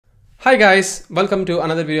Hi guys, welcome to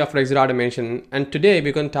another video of Exit Automation, and today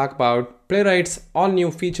we're going to talk about Playwright's all new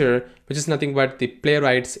feature, which is nothing but the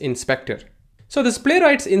Playwright's Inspector. So this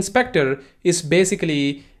Playwright's Inspector is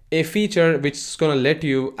basically a feature which is going to let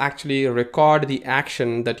you actually record the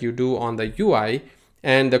action that you do on the UI,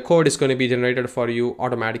 and the code is going to be generated for you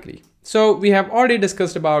automatically. So we have already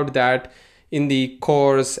discussed about that in the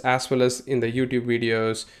course as well as in the YouTube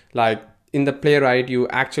videos. Like in the Playwright, you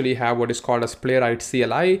actually have what is called as Playwright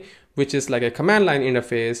CLI, which is like a command line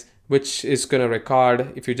interface, which is going to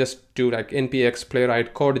record. If you just do like npx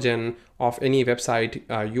playwright code gen of any website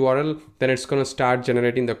URL, then it's going to start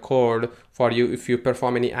generating the code for you if you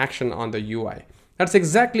perform any action on the UI. That's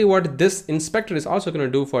exactly what this inspector is also going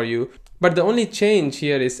to do for you. But the only change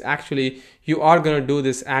here is actually you are going to do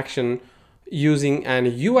this action using an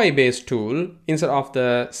UI based tool instead of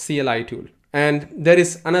the CLI tool. And there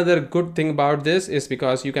is another good thing about this is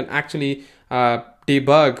because you can actually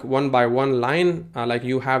debug one by one line, like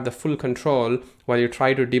you have the full control while you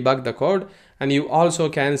try to debug the code, and you also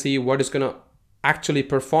can see what is going to actually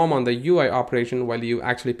perform on the UI operation while you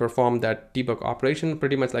actually perform that debug operation,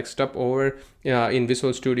 pretty much like step over in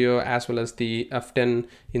Visual Studio as well as the F10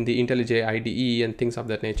 in the IntelliJ IDE and things of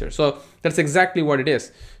that nature. So that's exactly what it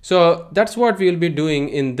is. So that's what we will be doing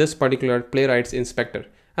in this particular Playwright's Inspector.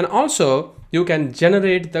 And also you can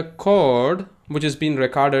generate the code which is being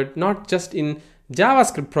recorded not just in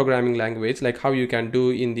JavaScript programming language, like how you can do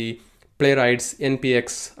in the Playwright's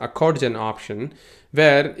npx code gen option,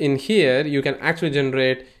 where in here you can actually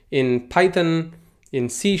generate in Python, in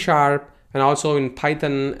C#, and also in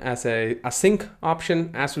Python as a async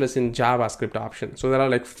option, as well as in JavaScript option. So there are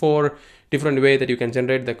like 4 different ways that you can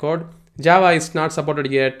generate the code. Java is not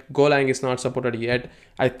supported yet, Golang is not supported yet.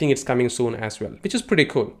 I think it's coming soon as well, which is pretty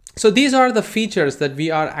cool. So these are the features that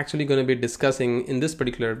we are actually going to be discussing in this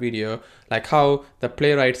particular video, like how the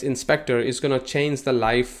Playwright's Inspector is going to change the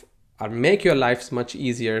life or make your lives much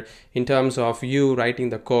easier in terms of you writing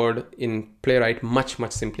the code in Playwright much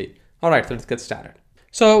simply. All right, so let's get started.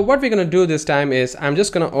 So what we're going to do this time is I'm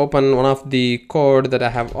just going to open one of the code that I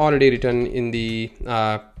have already written in the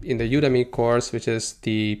Udemy course, which is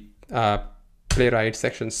the Playwright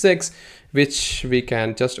section 6, which we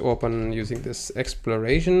can just open using this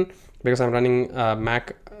exploration because I'm running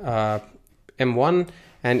Mac M1,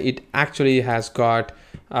 and it actually has got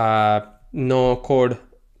no code,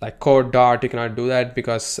 like code dot. You cannot do that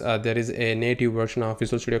because there is a native version of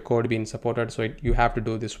Visual Studio Code being supported, so you have to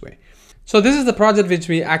do this way. So this is the project which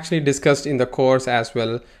we actually discussed in the course as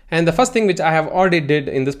well. And the first thing which I have already did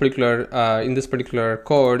in this particular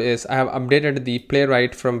code is I have updated the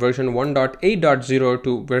Playwright from version 1.8.0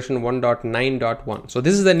 to version 1.9.1. So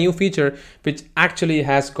this is the new feature which actually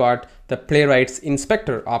has got the Playwright's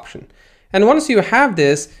Inspector option. And once you have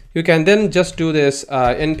this, you can then just do this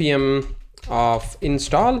npm of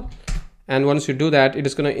install. And once you do that, it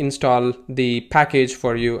is going to install the package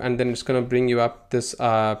for you, and then it's going to bring you up this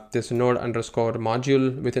this node underscore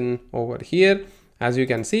module within over here, as you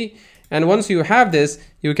can see. And once you have this,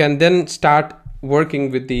 you can then start working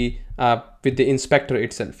with the inspector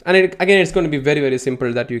itself. And again, it's going to be very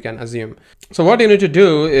simple that you can assume. So what you need to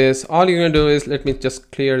do is, all you're going to do is, let me just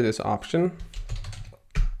clear this option.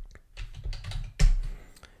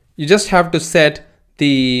 You just have to set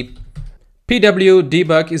the pw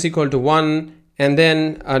debug is equal to 1 and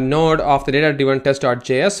then a node of the data-driven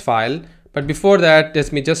test.js file. But before that,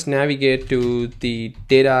 let me just navigate to the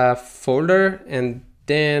data folder and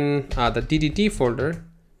then the DDT folder.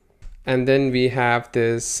 And then we have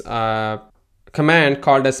this command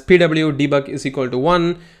called as pw debug is equal to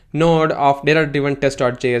 1 node of data-driven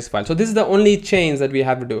test.js file. So this is the only change that we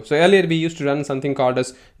have to do. So earlier we used to run something called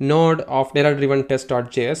as node of data-driven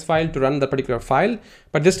test.js file to run the particular file,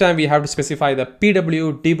 but this time we have to specify the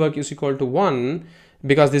pw debug is equal to 1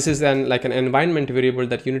 because this is like an environment variable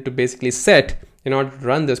that you need to basically set in order to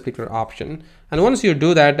run this particular option. And once you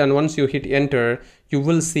do that, and once you hit enter, you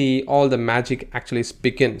will see all the magic actually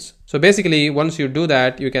begins. So basically, once you do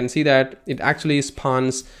that, you can see that it actually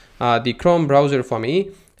spawns the Chrome browser for me.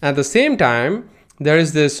 At the same time, there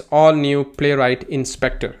is this all new Playwright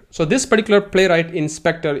Inspector. So this particular Playwright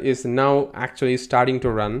Inspector is now actually starting to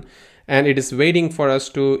run, and it is waiting for us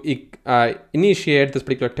to initiate this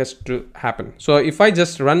particular test to happen. So if I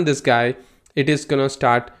just run this guy, it is going to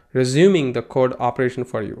start resuming the code operation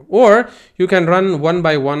for you. Or you can run one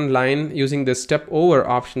by one line using the step over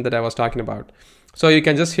option that I was talking about. So you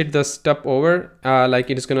can just hit the step over, like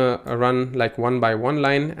it is gonna run like one by one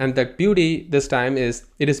line. And the beauty this time is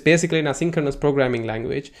it is basically an asynchronous programming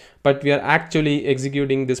language, but we are actually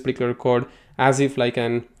executing this particular code as if like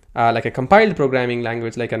an like a compiled programming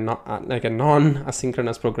language, like a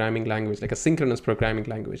non-asynchronous programming language, like a synchronous programming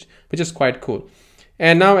language, which is quite cool.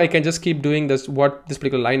 And now I can just keep doing this, what this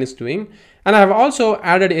particular line is doing. And I have also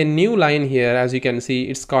added a new line here. As you can see,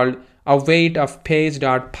 it's called await of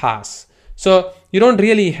page.pass. So you don't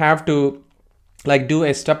really have to like do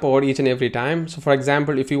a step over each and every time. So for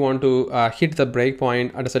example, if you want to hit the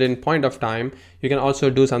breakpoint at a certain point of time, you can also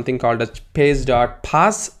do something called a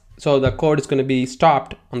page.pass. So the code is going to be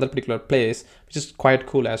stopped on that particular place, which is quite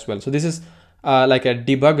cool as well. So this is like a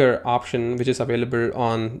debugger option, which is available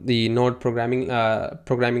on the Node programming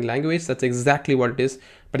language. That's exactly what it is,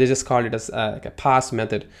 but they just call it as like a pass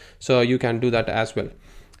method. So you can do that as well.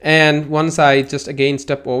 And once I just again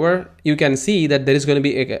step over, you can see that there is going to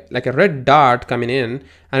be like a red dot coming in,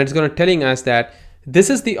 and it's going to telling us that this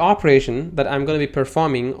is the operation that I'm going to be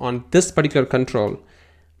performing on this particular control.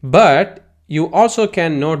 But you also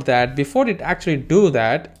can note that before it actually do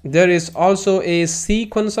that, there is also a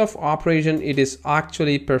sequence of operation it is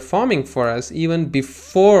actually performing for us even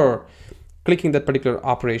before clicking that particular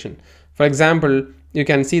operation. For example, you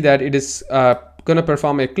can see that it is going to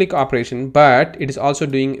perform a click operation, but it is also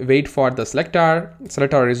doing wait for the selector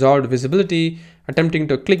resolved visibility, attempting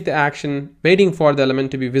to click the action, waiting for the element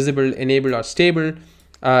to be visible, enabled or stable,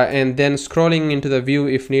 and then scrolling into the view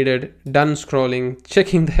if needed, done scrolling,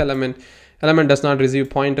 checking the element does not receive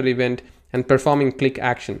pointer event, and performing click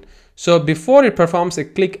action. So before it performs a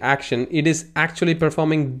click action, it is actually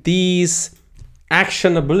performing these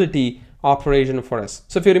actionability operation for us.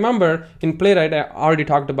 So if you remember, in Playwright, I already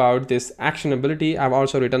talked about this actionability. I've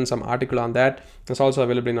also written some article on that. It's also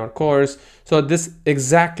available in our course. So this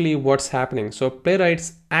exactly what's happening. So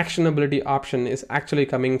Playwright's actionability option is actually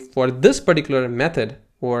coming for this particular method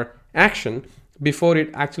or action before it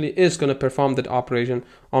actually is going to perform that operation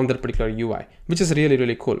on that particular UI, which is really,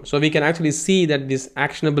 really cool. So we can actually see that this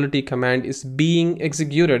actionability command is being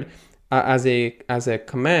executed as a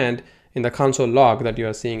command in the console log that you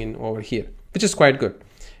are seeing in over here, which is quite good.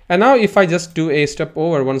 And now if I just do a step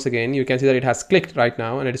over once again, you can see that it has clicked right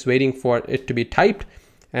now and it is waiting for it to be typed.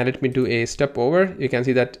 And let me do a step over. You can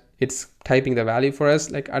see that it's typing the value for us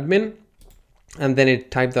like admin, and then it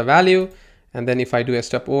typed the value. And then if I do a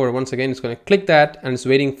step over once again, it's going to click that and it's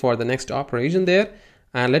waiting for the next operation there.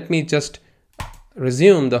 And let me just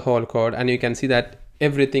resume the whole code, and you can see that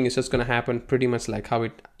everything is just going to happen pretty much like how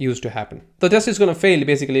it used to happen. The test is going to fail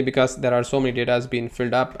basically because there are so many data has been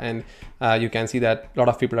filled up, and you can see that a lot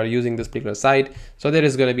of people are using this particular site. So there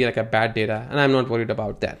is going to be like a bad data, and I'm not worried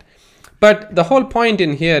about that. But the whole point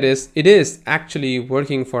in here is it is actually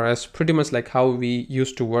working for us pretty much like how we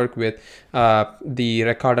used to work with the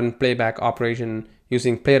record and playback operation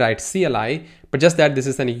using Playwright CLI, but just that this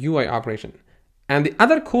is an UI operation. And the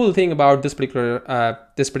other cool thing about this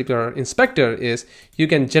particular inspector is you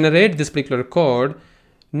can generate this particular code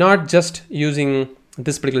not just using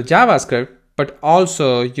this particular JavaScript, but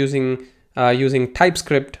also using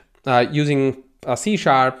TypeScript, using C#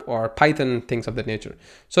 or Python, things of that nature.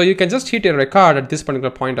 So you can just hit a record at this particular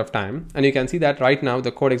point of time, and you can see that right now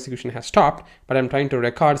the code execution has stopped, but I'm trying to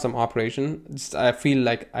record some operation. I feel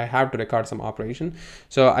like I have to record some operation.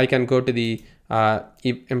 So I can go to the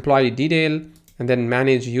employee detail and then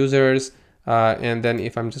manage users. And then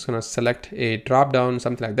if I'm just going to select a drop down,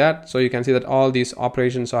 something like that. So you can see that all these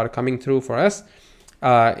operations are coming through for us.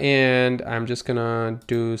 And I'm just going to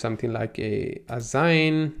do something like a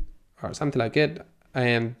assign or something like it.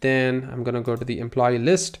 And then I'm going to go to the employee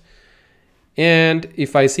list. And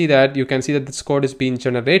if I see that, you can see that this code is being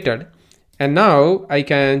generated. And now I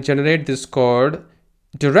can generate this code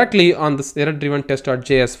directly on this error-driven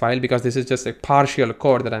test.js file, because this is just a partial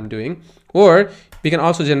code that I'm doing. Or we can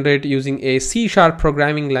also generate using a C#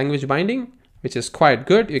 programming language binding, which is quite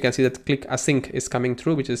good. You can see that click async is coming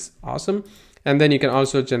through, which is awesome. And then you can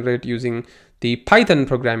also generate using the Python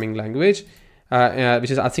programming language,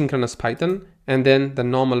 which is asynchronous Python, and then the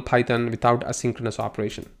normal Python without asynchronous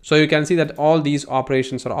operation. So you can see that all these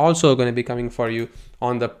operations are also going to be coming for you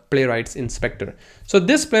on the Playwright Inspector. So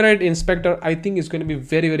this Playwright Inspector, I think, is going to be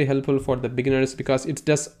very, very helpful for the beginners, because it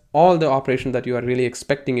does all the operations that you are really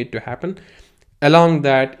expecting it to happen. Along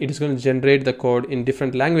that, it is going to generate the code in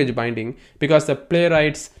different language binding, because the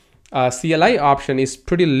Playwright's CLI option is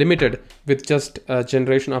pretty limited with just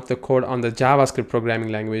generation of the code on the JavaScript programming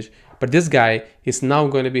language. But this guy is now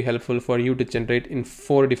going to be helpful for you to generate in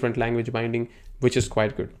 4 different language binding, which is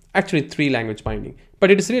quite good. Actually 3 language binding, but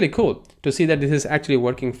it is really cool to see that this is actually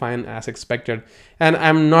working fine as expected. And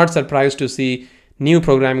I'm not surprised to see new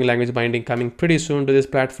programming language binding coming pretty soon to this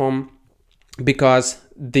platform, because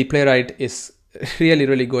the Playwright is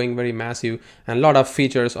really going very massive, and a lot of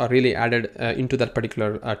features are really added into that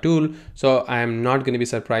particular tool. So I am not going to be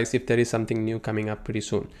surprised if there is something new coming up pretty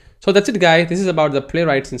soon. So that's it, guys. This is about the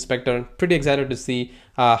Playwright Inspector. Pretty excited to see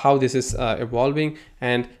how this is evolving,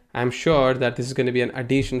 and I'm sure that this is going to be an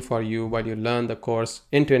addition for you while you learn the course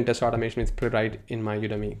end-to-end test automation with Playwright in my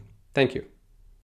Udemy. Thank you.